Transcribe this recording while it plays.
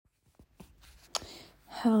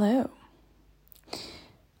Hello.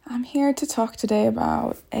 I'm here to talk today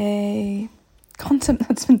about a concept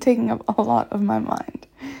that's been taking up a lot of my mind.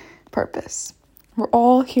 Purpose. We're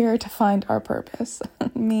all here to find our purpose.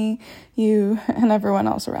 Me, you, and everyone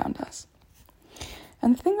else around us.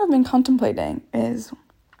 And the thing I've been contemplating is,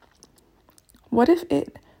 what if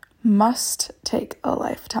it must take a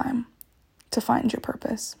lifetime to find your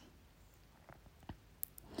purpose?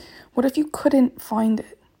 What if you couldn't find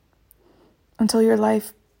it until your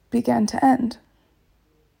life began to end?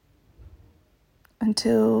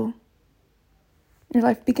 Until your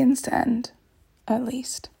life begins to end, at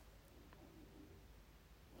least.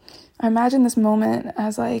 I imagine this moment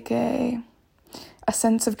as like a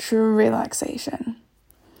sense of true relaxation,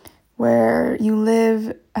 where you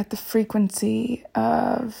live at the frequency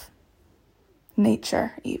of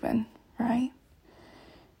nature even, right?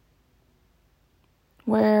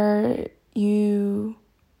 Where you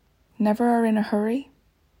never are in a hurry.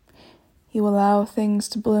 You allow things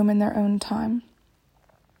to bloom in their own time.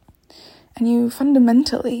 And you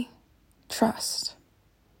fundamentally trust.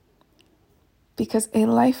 Because a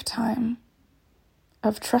lifetime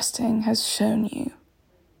of trusting has shown you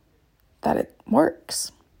that it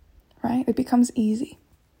works, right? It becomes easy.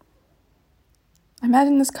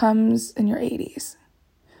 Imagine this comes in your 80s,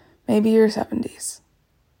 maybe your 70s.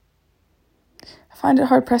 I find it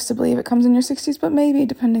hard-pressed to believe it comes in your 60s, but maybe,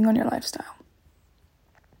 depending on your lifestyle.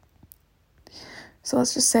 So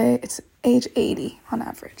let's just say it's age 80 on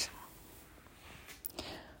average.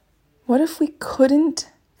 What if we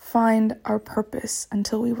couldn't find our purpose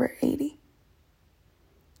until we were 80?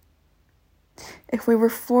 If we were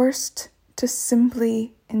forced to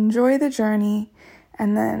simply enjoy the journey,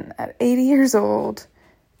 and then at 80 years old,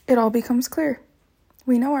 it all becomes clear.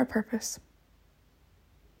 We know our purpose.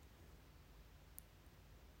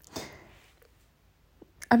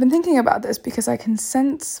 I've been thinking about this because I can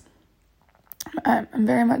sense, I'm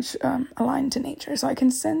very much aligned to nature, so I can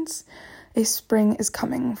sense a spring is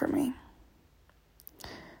coming for me.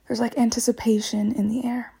 There's like anticipation in the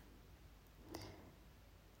air.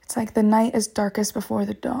 It's like the night is darkest before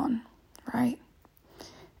the dawn, right?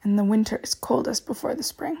 And the winter is coldest before the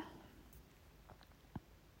spring.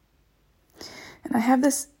 And I have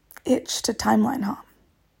this itch to timeline hop,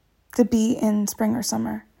 to be in spring or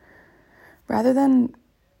summer, rather than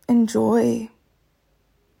enjoy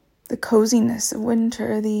the coziness of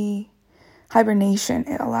winter, the hibernation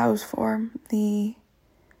it allows for, the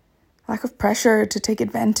lack of pressure to take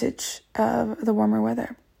advantage of the warmer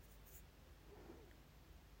weather.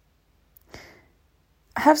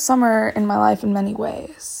 I have summer in my life in many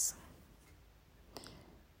ways.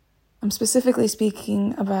 I'm specifically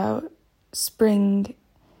speaking about spring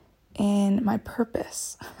in my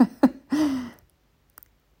purpose.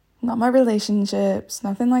 Not my relationships,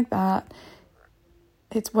 nothing like that.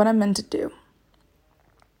 It's what I'm meant to do.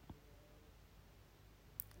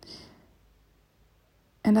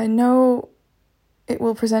 And I know it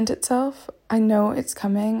will present itself. I know it's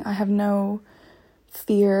coming. I have no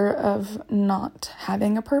fear of not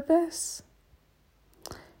having a purpose.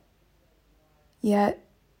 Yet,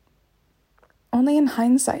 only in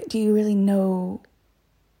hindsight do you really know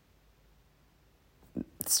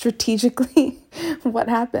strategically what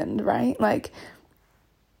happened, right? Like,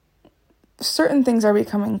 certain things are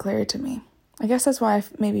becoming clear to me. I guess that's why I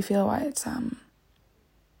maybe feel why it's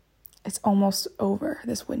almost over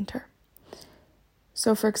this winter.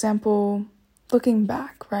 So, for example, looking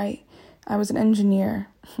back, right? I was an engineer,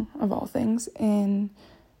 of all things, in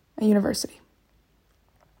a university.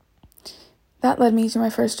 That led me to my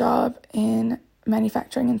first job in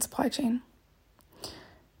manufacturing and supply chain,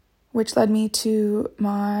 which led me to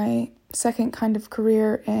my second kind of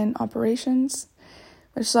career in operations,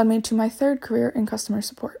 which led me to my third career in customer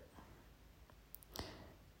support.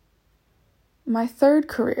 My third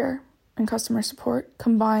career in customer support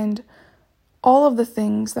combined all of the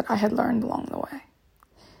things that I had learned along the way.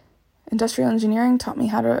 Industrial engineering taught me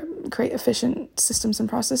how to create efficient systems and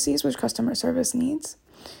processes, which customer service needs.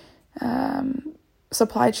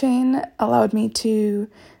 Supply chain allowed me to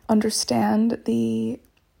understand the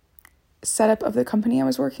setup of the company I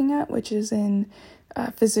was working at, which is in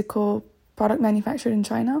physical product manufactured in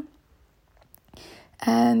China.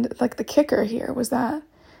 And like the kicker here was that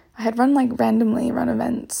I had randomly run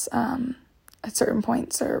events at certain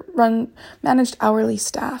points, or managed hourly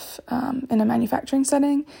staff in a manufacturing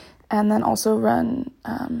setting, and then also run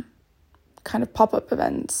kind of pop-up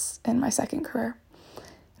events in my second career.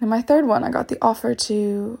 And in my third one, I got the offer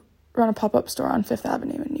to run a pop-up store on Fifth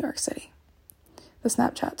Avenue in New York City, the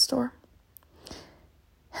Snapchat store.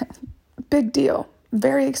 Big deal,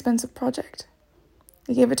 very expensive project.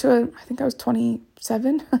 They gave it to I think I was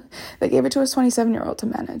 27. They gave it to a 27-year-old to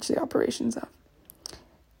manage the operations of.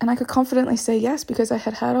 And I could confidently say yes because I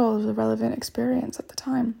had had all of the relevant experience at the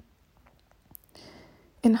time.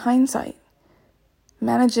 In hindsight,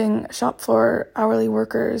 managing shop floor hourly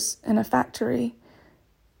workers in a factory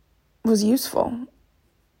was useful.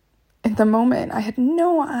 In the moment, I had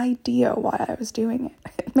no idea why I was doing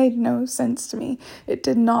it. It made no sense to me. It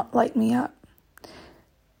did not light me up.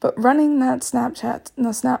 But running that Snapchat,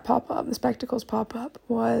 the Snap pop-up, the Spectacles pop-up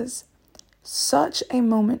was such a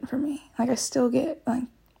moment for me. Like, I still get like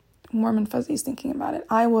warm and fuzzies thinking about it.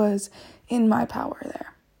 I was in my power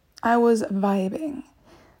there. I was vibing.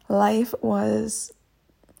 Life was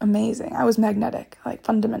amazing. I was magnetic, like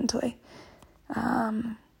fundamentally.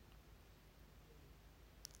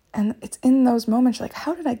 And it's in those moments you're like,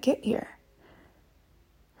 how did I get here?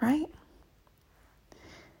 Right?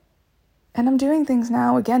 And I'm doing things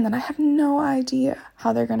now, again, that I have no idea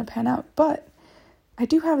how they're going to pan out. But I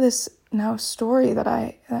do have this now story that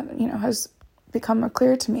has become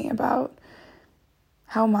clear to me about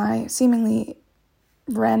how my seemingly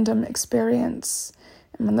random experience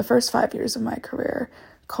in the first 5 years of my career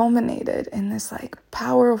culminated in this like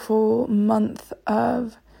powerful month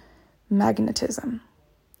of magnetism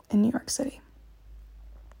in New York City.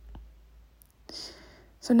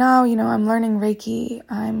 So now, I'm learning Reiki,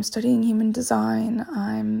 I'm studying human design,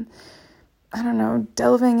 I'm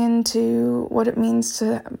delving into what it means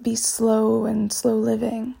to be slow and slow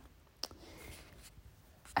living.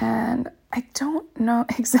 And I don't know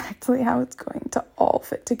exactly how it's going to all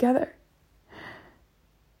fit together.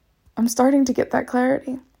 I'm starting to get that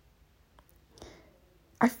clarity.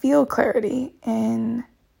 I feel clarity in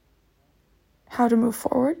how to move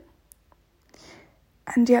forward.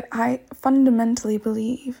 And yet I fundamentally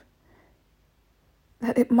believe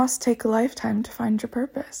that it must take a lifetime to find your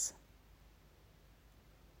purpose.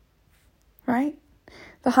 Right?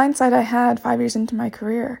 The hindsight I had 5 years into my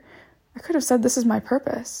career, I could have said, this is my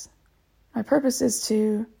purpose. My purpose is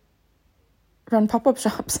to run pop-up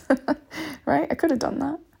shops, right? I could have done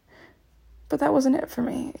that. But that wasn't it for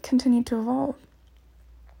me. It continued to evolve.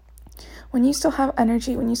 When you still have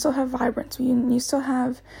energy, when you still have vibrance, when you still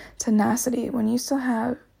have tenacity, when you still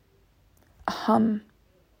have a hum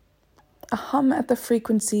at the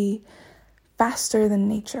frequency faster than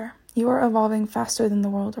nature, you are evolving faster than the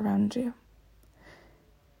world around you.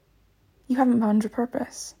 You haven't found your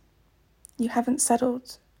purpose. You haven't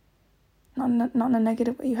settled. Not in a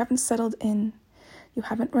negative way. You haven't settled in. You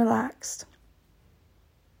haven't relaxed.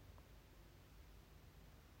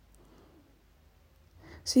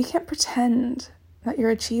 So you can't pretend that your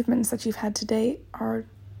achievements that you've had to date are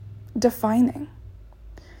defining.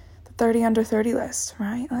 The 30 under 30 list,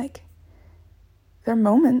 right? Like, they're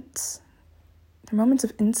moments. They're moments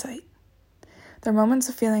of insight. They're moments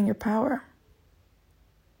of feeling your power.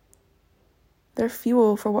 They're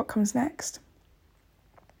fuel for what comes next.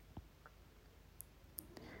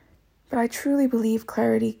 But I truly believe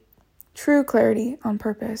true clarity on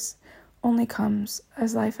purpose, only comes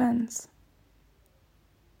as life ends.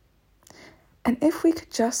 And if we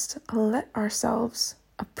could just let ourselves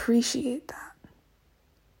appreciate that,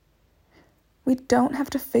 we don't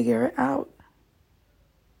have to figure it out.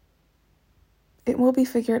 It will be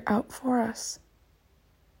figured out for us.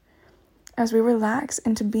 As we relax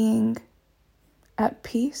into being at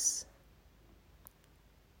peace,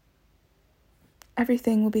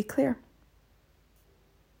 everything will be clear.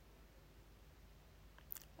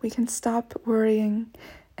 We can stop worrying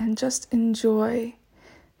and just enjoy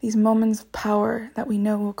these moments of power that we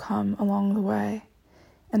know will come along the way,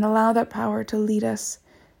 and allow that power to lead us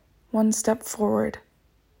one step forward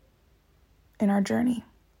in our journey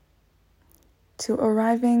to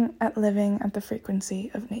arriving at living at the frequency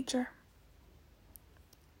of nature.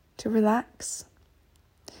 To relax,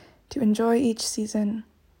 to enjoy each season,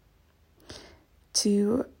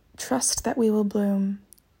 to trust that we will bloom,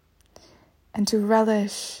 and to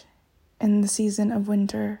relish in the season of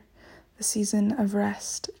winter, the season of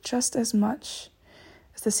rest, just as much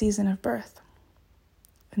as the season of birth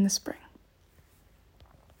in the spring.